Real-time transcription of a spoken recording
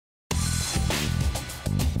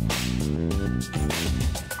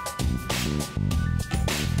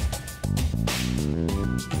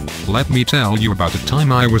let me tell you about the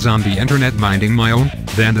time I was on the internet minding my own,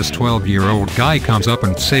 then this 12-year-old guy comes up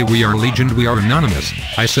and say we are legion, we are anonymous.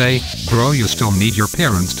 I say, bro, you still need your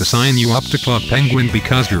parents to sign you up to Club Penguin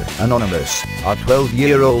because you're anonymous. Our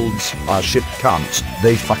 12-year-olds are shit cunts,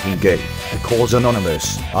 they fucking gay. Because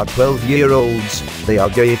anonymous. Our 12-year-olds, they are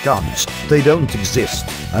gay cunts, they don't exist.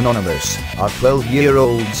 Anonymous. Our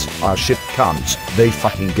 12-year-olds are shit cunts, they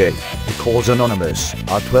fucking gay. Because anonymous.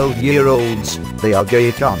 Our 12-year-olds, they are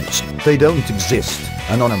gay cunts, they don't exist.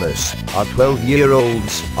 Anonymous. Our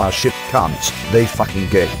 12-year-olds are shit cunts, they fucking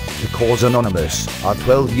gay. Because anonymous. Our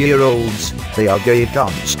 12-year-olds, they are gay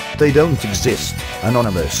cunts, they don't exist.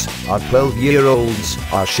 Anonymous. Our 12-year-olds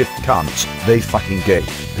are shit cunts, they fucking gay.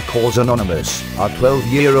 Because anonymous. Our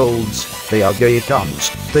 12-year-olds, they are gay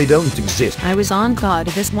cunts, they don't exist. I was on COD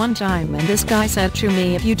this one time and this guy said to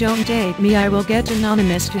me, if you don't date me I will get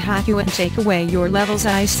anonymous to hack you and take away your levels.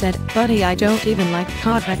 I said, buddy, I don't even like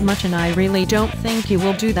COD that much and I really don't think you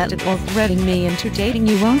will do that at all. Threading me into dating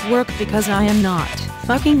you won't work because I am not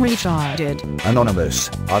fucking retarded. Anonymous.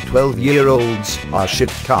 Our 12-year-olds are shit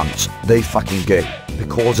cunts, they fucking gay.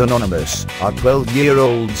 Because anonymous. Our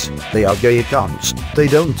 12-year-olds, they are gay cunts, they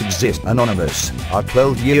don't exist. Anonymous. Our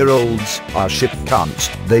 12-year-olds are shit cunts,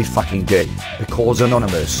 they fucking gay. Because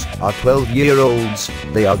anonymous. Our 12-year-olds,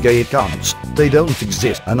 they are gay cunts, they don't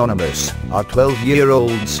exist. Anonymous. Our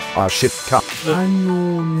 12-year-olds are shit cunts.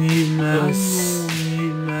 Anonymous.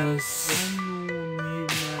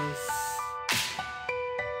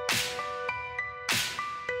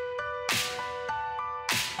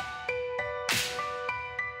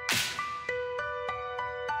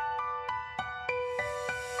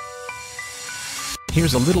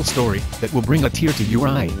 Here's a little story that will bring a tear to your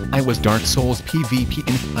eye. I was Dark Souls PvP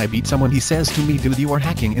and I beat someone. He says to me, dude, you are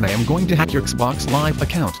hacking and I am going to hack your Xbox Live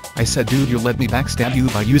account. I said, dude, you let me backstab you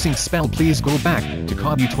by using spell, please go back to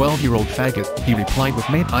COD, you 12-year-old faggot. He replied with,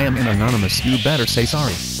 mate, I am an anonymous, you better say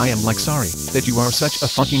sorry. I am like, sorry that you are such a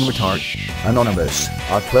fucking retard. Anonymous.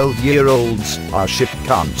 Our 12-year-olds are shit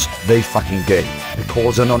cunts, they fucking gay.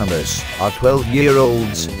 Because anonymous. Our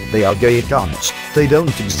 12-year-olds, they are gay cunts, they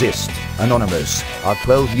don't exist. Anonymous. Our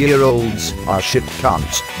 12-year-olds are shit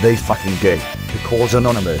cunts, they fucking gay. Because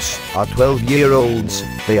anonymous. Our 12-year-olds,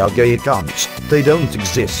 they are gay cunts, they don't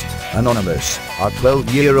exist. Anonymous. Our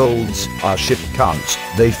 12-year-olds are shit cunts,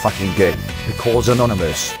 they fucking gay. Because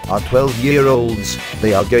anonymous. Our 12-year-olds,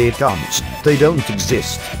 they are gay cunts, they don't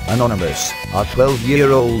exist. Anonymous. Our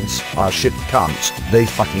 12-year-olds are shit cunts, they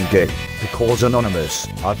fucking gay. Because anonymous.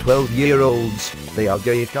 Our 12-year-olds, they are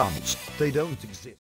gay cunts, they don't exist.